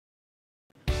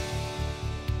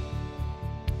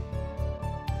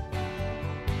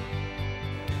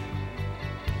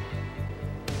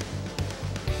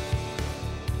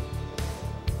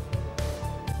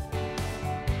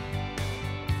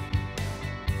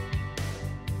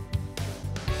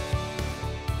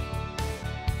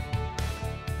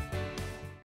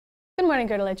Good morning,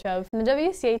 Greater Latrobe. From the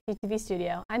WCAT TV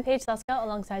studio, I'm Paige Lesko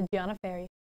alongside Gianna Ferry.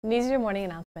 And these are your morning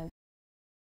announcements.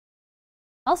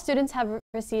 All students have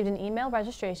received an email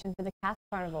registration for the Cats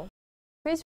Carnival.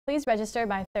 Please register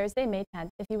by Thursday, May 10th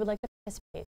if you would like to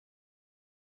participate.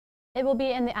 It will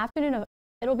be an afternoon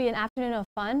of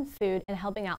fun, food, and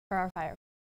helping out for our fire.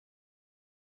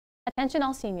 Attention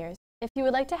all seniors. If you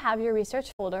would like to have your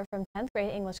research folder from 10th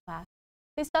grade English class,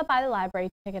 please stop by the library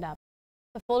to pick it up.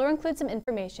 The folder includes some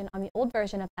information on the old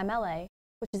version of MLA,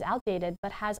 which is outdated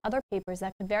but has other papers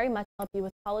that could very much help you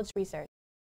with college research.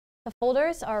 The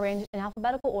folders are arranged in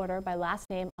alphabetical order by last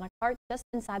name on a cart just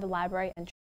inside the library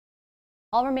entrance.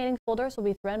 All remaining folders will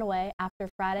be thrown away after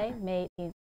Friday, May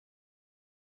 18th.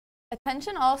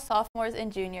 Attention all sophomores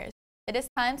and juniors. It is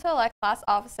time to elect class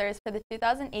officers for the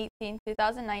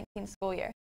 2018-2019 school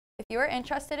year. If you are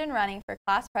interested in running for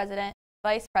class president,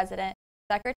 vice president,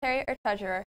 secretary, or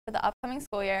treasurer for the upcoming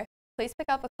school year, please pick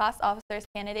up a class officer's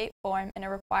candidate form and a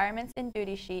requirements and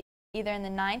duty sheet either in the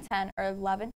 910 or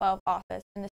 1112 office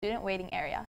in the student waiting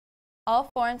area. All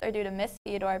forms are due to Miss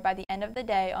Theodore by the end of the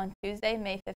day on Tuesday,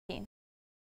 May 15th.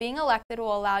 Being elected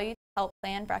will allow you to help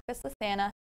plan Breakfast with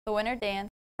Santa, the winter dance,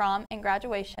 prom, and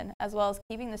graduation, as well as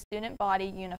keeping the student body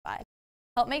unified.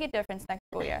 Help make a difference next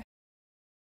school year.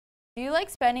 Do you like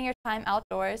spending your time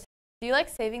outdoors? Do you like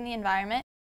saving the environment?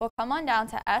 Well, come on down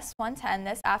to S110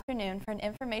 this afternoon for an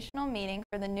informational meeting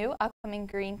for the new upcoming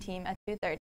Green team at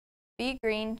 2:30. Be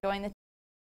green, join the team.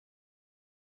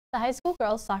 The high school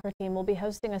girls soccer team will be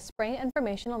hosting a spring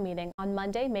informational meeting on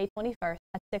Monday, May 21st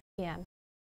at 6 p.m.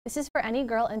 This is for any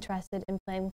girl interested in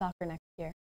playing soccer next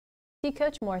year. See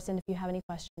Coach Morrison if you have any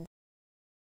questions.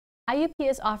 IUP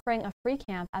is offering a free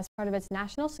camp as part of its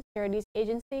National Securities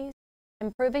Agency's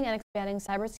Improving and Expanding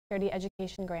Cybersecurity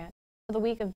Education Grant for the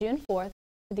week of June 4th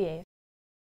to the 8th.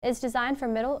 It is designed for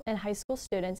middle and high school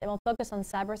students and will focus on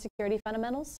cybersecurity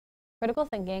fundamentals, critical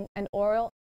thinking, and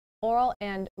oral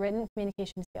and written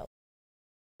communication skills.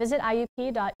 Visit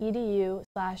iup.edu/CAEC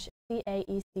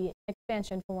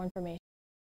expansion for more information.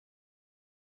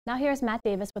 Now here's Matt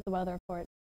Davis with the weather report.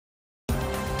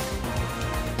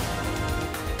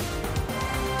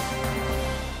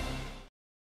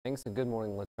 Thanks and good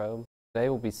morning, Latrobe. Today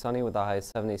will be sunny with a high of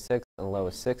 76 and a low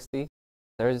of 60.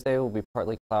 Thursday will be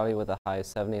partly cloudy with a high of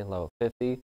 70 and low of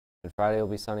 50. And Friday will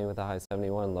be sunny with a high of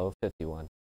 71 and low of 51.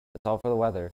 That's all for the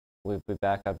weather. We'll be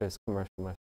back after this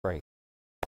commercial break.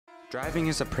 Driving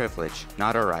is a privilege,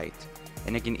 not a right,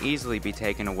 and it can easily be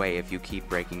taken away if you keep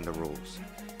breaking the rules.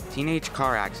 Teenage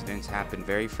car accidents happen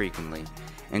very frequently.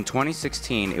 In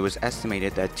 2016, it was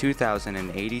estimated that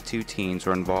 2,082 teens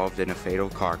were involved in a fatal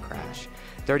car crash.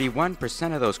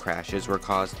 31% of those crashes were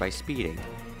caused by speeding.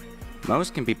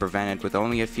 Most can be prevented with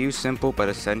only a few simple but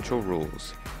essential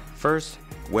rules. First,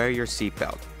 wear your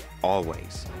seatbelt,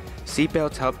 always.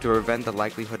 Seatbelts help to prevent the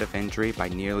likelihood of injury by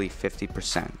nearly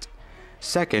 50%.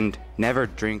 Second, never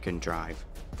drink and drive.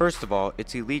 First of all,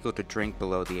 it's illegal to drink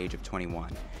below the age of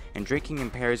 21, and drinking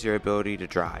impairs your ability to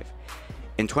drive.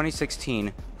 In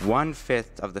 2016,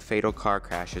 1/5 of the fatal car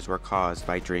crashes were caused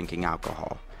by drinking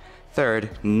alcohol. Third,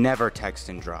 never text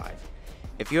and drive.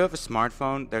 If you have a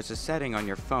smartphone, there's a setting on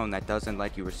your phone that doesn't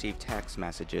let you receive text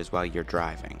messages while you're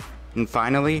driving. And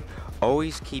finally,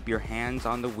 always keep your hands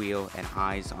on the wheel and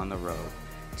eyes on the road.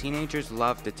 Teenagers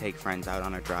love to take friends out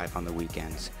on a drive on the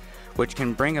weekends, which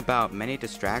can bring about many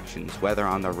distractions, whether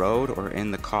on the road or in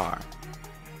the car.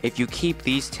 If you keep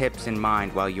these tips in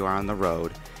mind while you are on the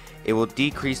road, it will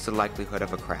decrease the likelihood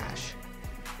of a crash.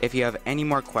 If you have any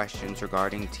more questions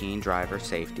regarding teen driver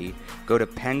safety, go to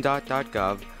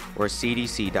PennDOT.gov or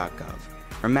CDC.gov.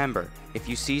 Remember, if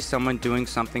you see someone doing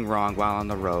something wrong while on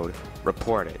the road,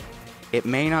 report it. It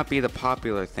may not be the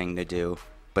popular thing to do,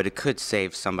 but it could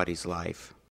save somebody's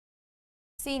life.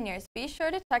 Seniors, be sure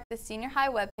to check the senior high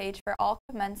webpage for all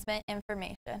commencement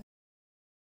information.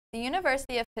 The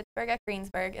University of Pittsburgh at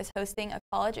Greensburg is hosting a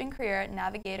College and Career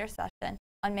Navigator session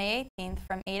on May 18th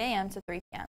from 8 a.m. to 3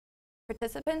 p.m.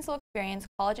 Participants will experience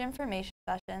college information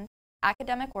sessions,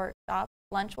 academic workshops,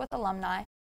 lunch with alumni,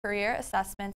 career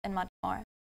assessments, and much more.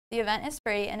 The event is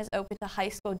free and is open to high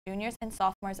school juniors and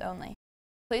sophomores only.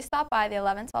 Please stop by the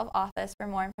 1112 office for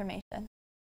more information.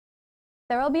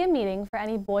 There will be a meeting for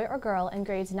any boy or girl in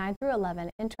grades 9 through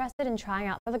 11 interested in trying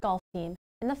out for the golf team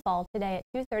in the fall today at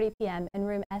 2:30 p.m. in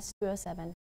room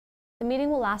S207. The meeting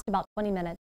will last about 20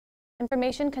 minutes.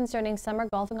 Information concerning summer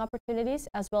golfing opportunities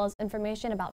as well as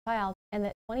information about tryouts and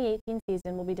the 2018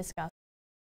 season will be discussed.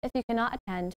 If you cannot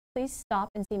attend, please stop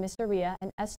and see Mr. Rhea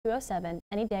in S207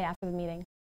 any day after the meeting.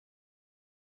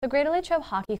 The Greater Latrobe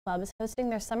Hockey Club is hosting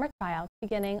their summer tryouts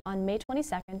beginning on May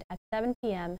 22nd at 7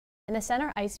 p.m. in the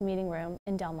Center Ice Meeting Room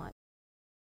in Delmont.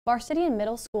 Varsity and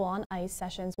middle school on ice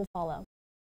sessions will follow.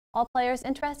 All players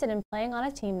interested in playing on a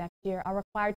team next year are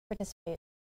required to participate.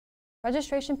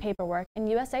 Registration paperwork and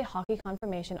USA Hockey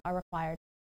confirmation are required.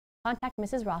 Contact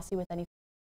Mrs. Rossi with any.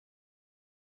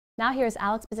 Now here's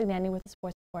Alex Bizignani with the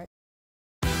sports report.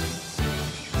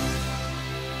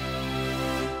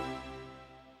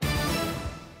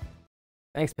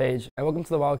 Thanks, Paige, and welcome to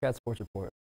the Wildcat Sports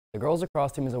Report. The girls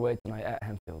lacrosse team is away tonight at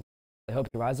Hempfield. They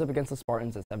hope to rise up against the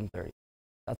Spartans at 7:30.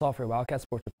 That's all for your Wildcat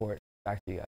Sports Report. Back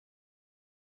to you guys.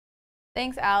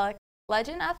 Thanks, Alex.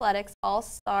 Legend Athletics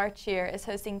All-Star Cheer is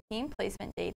hosting team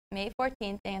placement dates May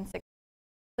 14th and 16th.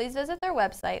 Please visit their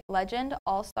website,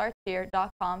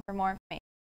 legendallstarcheer.com, for more information.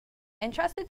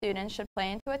 Interested students should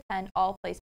plan to attend all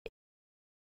placement dates.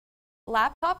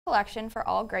 Laptop collection for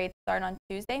all grades start on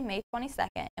Tuesday, May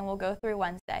 22nd, and will go through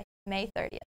Wednesday, May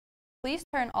 30th. Please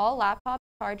turn all laptop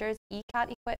chargers,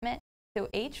 ECAT equipment to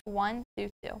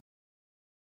H122.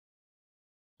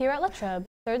 Here at Latrobe,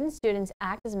 certain students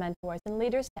act as mentors and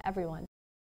leaders to everyone.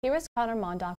 Here is Connor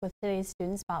Mondock with today's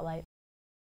Student Spotlight.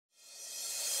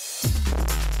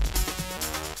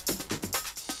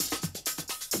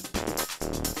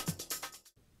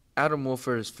 Adam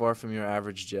Wolford is far from your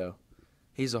average Joe.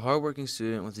 He's a hardworking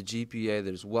student with a GPA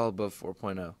that is well above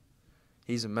 4.0.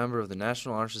 He's a member of the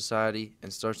National Honor Society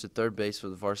and starts at third base for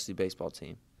the varsity baseball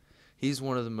team. He's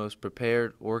one of the most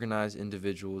prepared, organized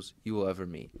individuals you will ever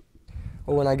meet.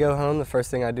 Well, when I go home, the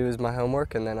first thing I do is my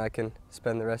homework, and then I can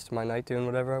spend the rest of my night doing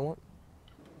whatever I want.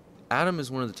 Adam is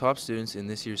one of the top students in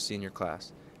this year's senior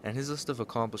class, and his list of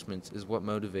accomplishments is what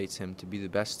motivates him to be the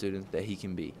best student that he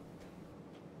can be.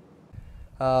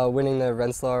 Winning the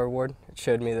Rensselaer Award, it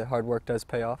showed me that hard work does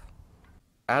pay off.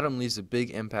 Adam leaves a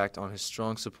big impact on his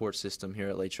strong support system here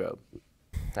at Latrobe.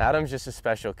 Adam's just a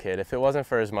special kid. If it wasn't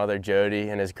for his mother, Jody,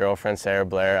 and his girlfriend, Sarah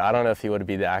Blair, I don't know if he would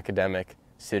be the academic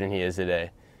student he is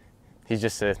today. He's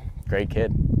just a great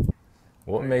kid.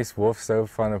 What makes Wolf so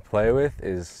fun to play with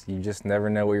is you just never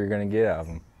know what you're going to get out of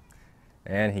him.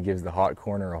 And he gives the hot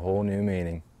corner a whole new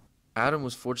meaning. Adam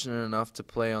was fortunate enough to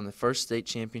play on the first state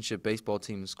championship baseball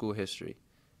team in school history,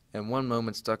 and one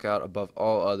moment stuck out above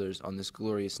all others on this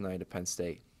glorious night at Penn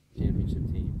State.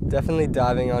 Championship team. Definitely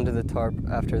diving onto the tarp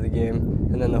after the game,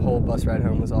 and then the whole bus ride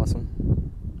home was awesome.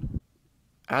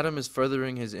 Adam is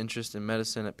furthering his interest in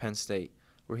medicine at Penn State,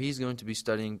 where he's going to be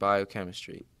studying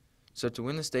biochemistry. So to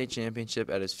win the state championship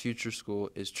at his future school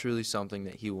is truly something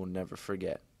that he will never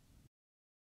forget.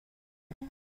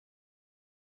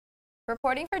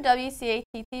 Reporting for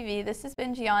WCAT-TV, this has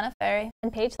been Gianna Ferry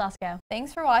And Paige Lasko.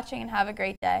 Thanks for watching and have a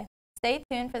great day. Stay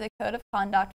tuned for the Code of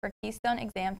Conduct for Keystone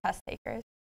exam test takers.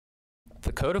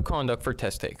 The Code of Conduct for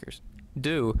Test Takers.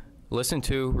 Do listen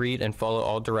to, read, and follow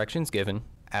all directions given.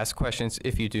 Ask questions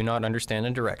if you do not understand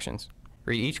the directions.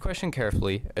 Read each question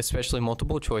carefully, especially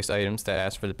multiple choice items that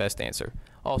ask for the best answer.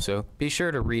 Also, be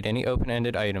sure to read any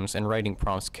open-ended items and writing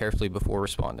prompts carefully before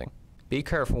responding. Be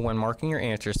careful when marking your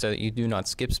answers so that you do not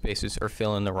skip spaces or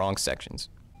fill in the wrong sections.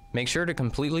 Make sure to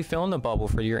completely fill in the bubble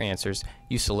for your answers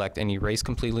you select and erase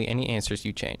completely any answers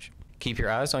you change. Keep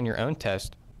your eyes on your own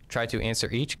test. Try to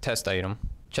answer each test item.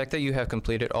 Check that you have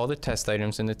completed all the test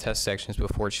items in the test sections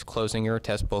before closing your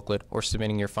test booklet or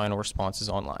submitting your final responses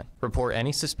online. Report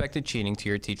any suspected cheating to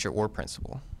your teacher or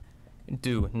principal.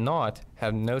 Do not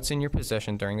have notes in your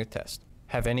possession during the test.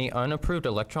 Have any unapproved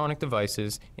electronic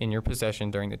devices in your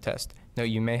possession during the test. Note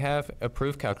you may have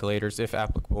approved calculators if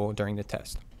applicable during the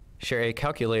test. Share a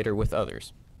calculator with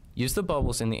others. Use the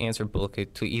bubbles in the answer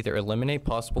booklet to either eliminate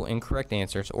possible incorrect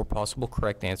answers or possible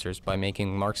correct answers by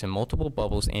making marks in multiple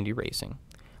bubbles and erasing.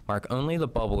 Mark only the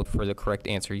bubble for the correct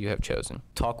answer you have chosen.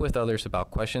 Talk with others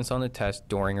about questions on the test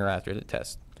during or after the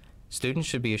test. Students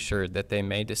should be assured that they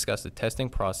may discuss the testing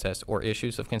process or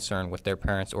issues of concern with their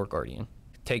parents or guardian.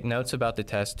 Take notes about the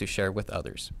test to share with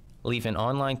others. Leave an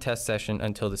online test session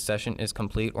until the session is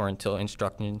complete or until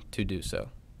instructed to do so.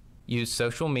 Use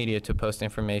social media to post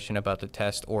information about the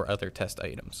test or other test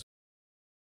items.